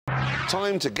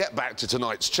Time to get back to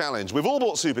tonight's challenge. We've all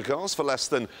bought supercars for less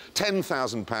than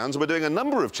 £10,000 and we're doing a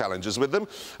number of challenges with them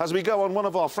as we go on one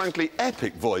of our frankly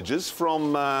epic voyages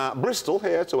from Bristol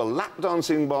here to a lap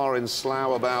dancing bar in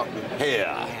Slough about here.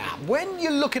 Yeah. When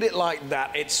you look at it like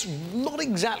that, it's not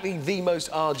exactly the most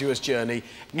arduous journey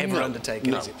ever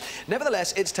undertaken, is it?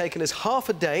 Nevertheless, it's taken us half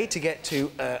a day to get to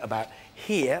about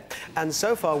here, and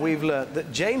so far we've learnt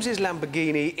that James's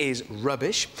Lamborghini is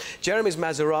rubbish, Jeremy's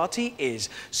Maserati is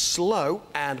slow,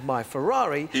 and my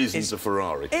Ferrari isn't a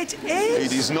Ferrari. It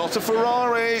is. It is not a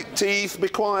Ferrari. Teeth, be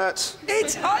quiet.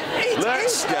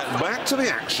 Let's get back to the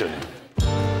action.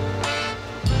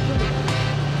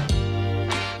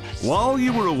 While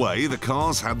you were away, the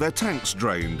cars had their tanks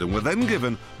drained and were then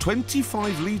given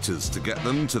 25 litres to get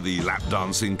them to the lap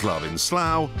dancing club in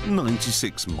Slough,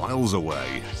 96 miles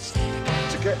away.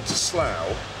 To get to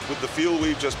Slough, with the fuel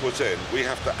we've just put in, we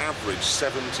have to average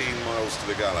 17 miles to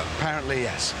the gallon. Apparently,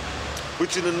 yes.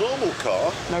 Which in a normal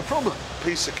car... No problem.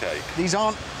 Piece of cake. These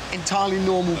aren't entirely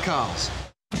normal cars.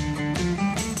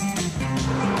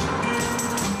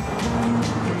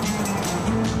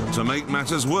 To make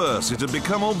matters worse, it had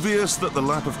become obvious that the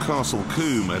lap of Castle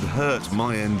Combe had hurt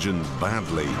my engine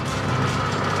badly.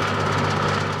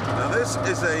 Now this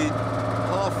is a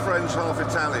half French, half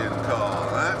Italian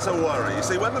car. That's a worry. You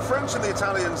see, when the French and the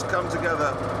Italians come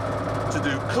together to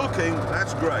do cooking,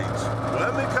 that's great.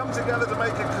 When they come together to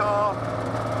make a car,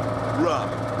 run.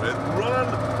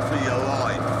 Run for your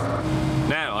life.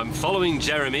 Now, I'm following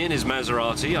Jeremy in his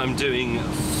Maserati. I'm doing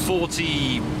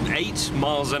 48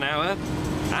 miles an hour.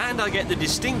 And I get the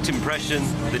distinct impression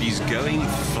that he's going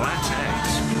flat out.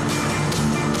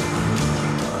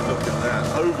 Look at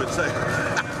that, overtake.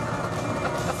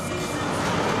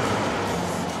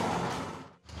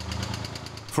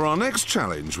 For our next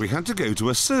challenge, we had to go to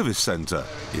a service centre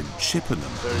in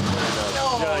Chippenham.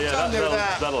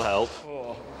 That'll help.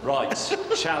 Oh. Right,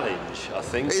 challenge, I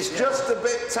think. It's just a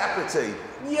bit tappety.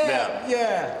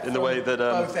 Yeah. In the way that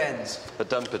both ends. a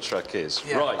dumper truck is.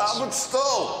 Yeah. Right. But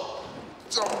still.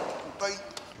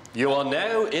 You are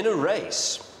now in a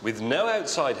race. With no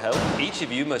outside help, each of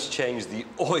you must change the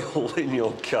oil in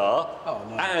your car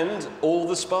and all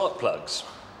the spark plugs.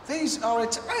 These are...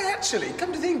 actually,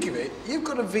 come to think of it, you've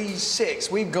got a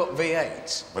V6, we've got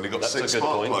V8s. Well, you've got 6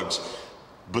 spark plugs,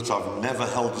 but I've never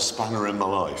held a spanner in my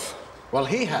life. Well,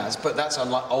 he has, but that's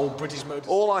unlike old British Motors.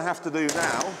 All I have to do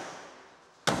now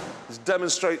is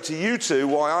demonstrate to you two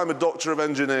why I'm a doctor of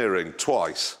engineering,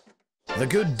 twice. The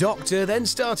good doctor then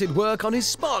started work on his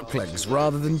spark plugs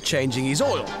rather than changing his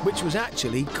oil, which was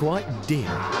actually quite dim.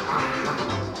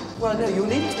 Well, no, you'll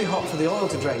need it to be hot for the oil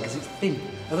to drain because it's thin.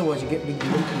 Otherwise, you get big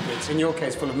lumpy bits, in your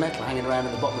case, full of metal hanging around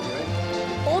at the bottom of your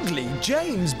engine. Oddly,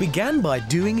 James began by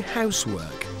doing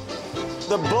housework.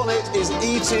 The bonnet is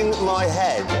eating my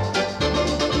head.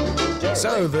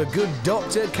 So the good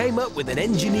doctor came up with an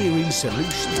engineering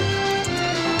solution.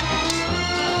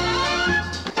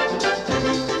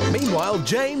 Meanwhile,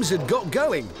 James had got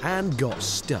going and got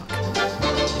stuck.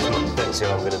 Don't see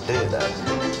how I'm going to do that.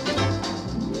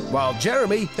 While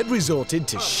Jeremy had resorted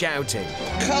to shouting.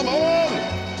 Come on!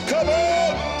 Come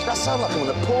on! That sounds like I'm in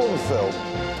a porn film.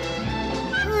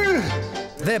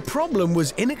 Their problem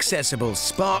was inaccessible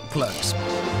spark plugs.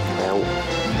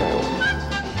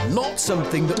 Not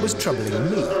something that was troubling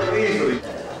me.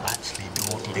 Actually,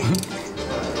 dawdling.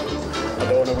 I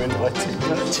don't want to win by too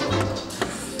much.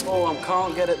 Oh, I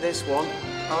can't get at this one.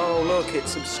 Oh, look,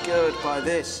 it's obscured by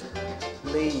this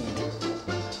lead.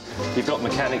 You've got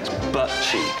mechanics butt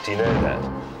cheek, do you know that?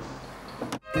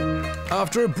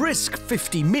 After a brisk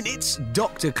 50 minutes,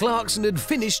 Dr. Clarkson had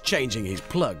finished changing his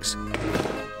plugs.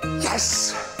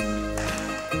 Yes!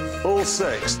 All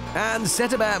 6. And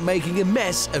set about making a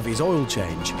mess of his oil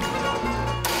change.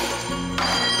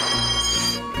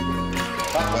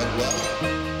 That went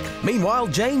well. Meanwhile,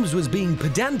 James was being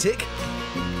pedantic,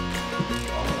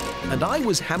 and I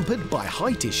was hampered by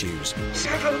height issues.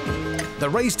 7. The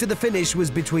race to the finish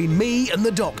was between me and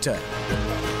the doctor.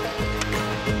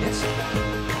 Yes.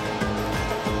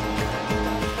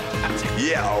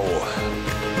 Yow!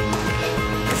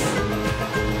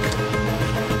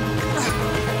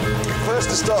 First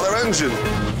to start their engine.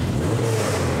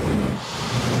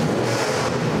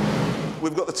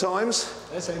 We've got the times.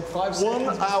 They're saying 5 1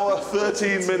 seconds. hour,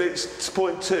 13 minutes,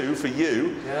 .2 for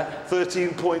you. Yeah.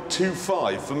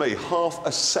 13.25 for me, half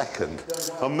a second.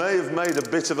 I may have made a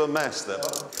bit of a mess there.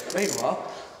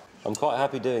 Meanwhile... I'm quite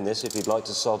happy doing this if you'd like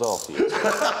to sod off.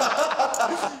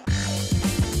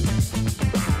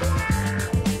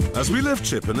 As we left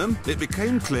Chippenham, it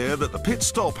became clear that the pit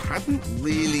stop hadn't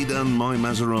really done my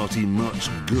Maserati much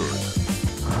good.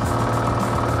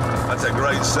 That's a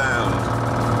great sound.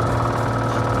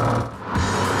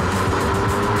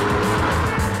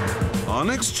 Our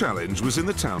next challenge was in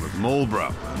the town of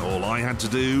Marlborough, and all I had to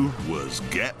do was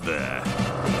get there.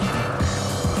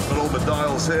 Got all the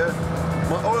dials here.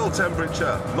 My oil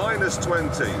temperature,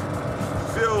 -20.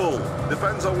 Fuel,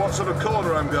 depends on what sort of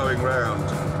corner I'm going round.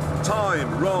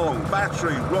 Time, wrong.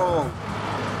 Battery, wrong.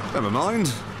 Never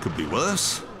mind, could be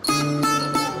worse.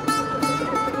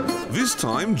 This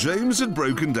time, James had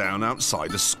broken down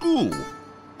outside a school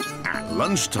at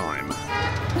lunchtime.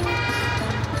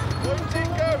 Where did it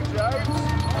go, James?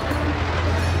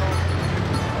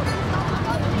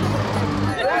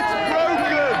 It's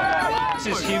broken! This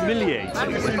is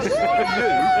humiliating.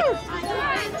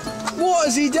 What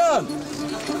has he done?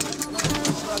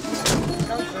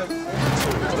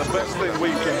 The best thing we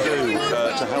can do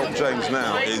to help James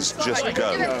now is just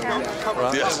go.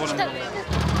 Yes.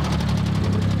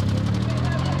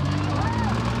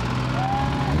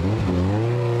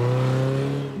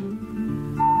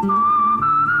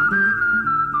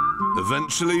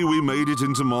 Eventually, we made it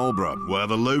into Marlborough, where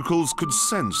the locals could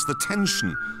sense the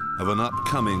tension of an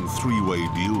upcoming three-way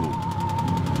duel.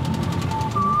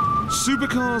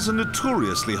 Supercars are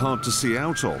notoriously hard to see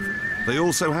out of. They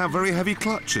also have very heavy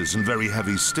clutches and very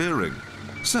heavy steering.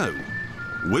 So,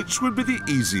 which would be the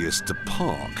easiest to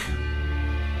park?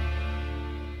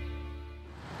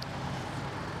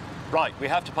 Right, we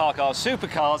have to park our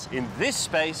supercars in this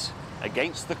space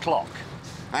against the clock.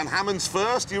 And Hammond's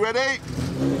first, you ready?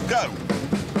 Go!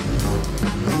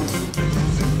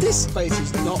 This space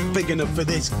is not big enough for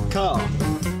this car.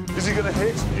 Is he going to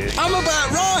hit? I'm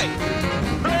about right!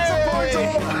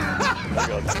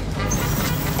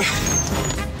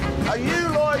 Are you,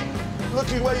 like,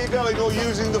 looking where you're going or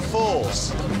using the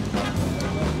force?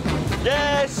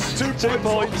 Yes! Two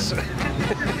points.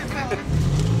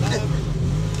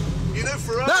 You know,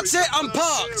 for That's it, I'm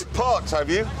parked! Parked, have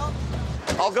you?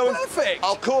 I'll go and... Perfect.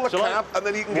 I'll call a Shall I cab and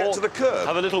then you can get walk- to the curb.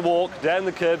 Have a little walk down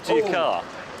the curb to your car.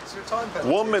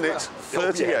 1 minute,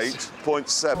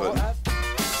 38.7.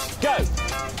 Go!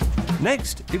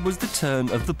 Next, it was the turn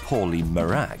of the Paulie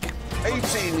Marag.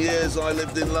 18 years I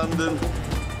lived in London,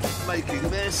 making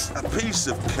this a piece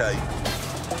of cake.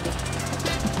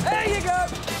 There you go.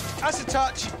 That's a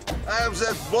touch.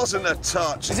 That wasn't a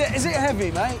touch. Is it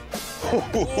heavy, mate?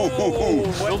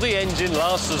 Will the engine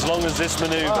last as long as this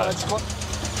manoeuvre?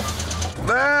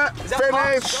 There, that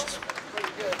finished.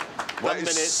 One That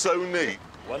is minute. so neat.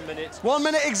 1 minute. 1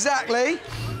 minute exactly.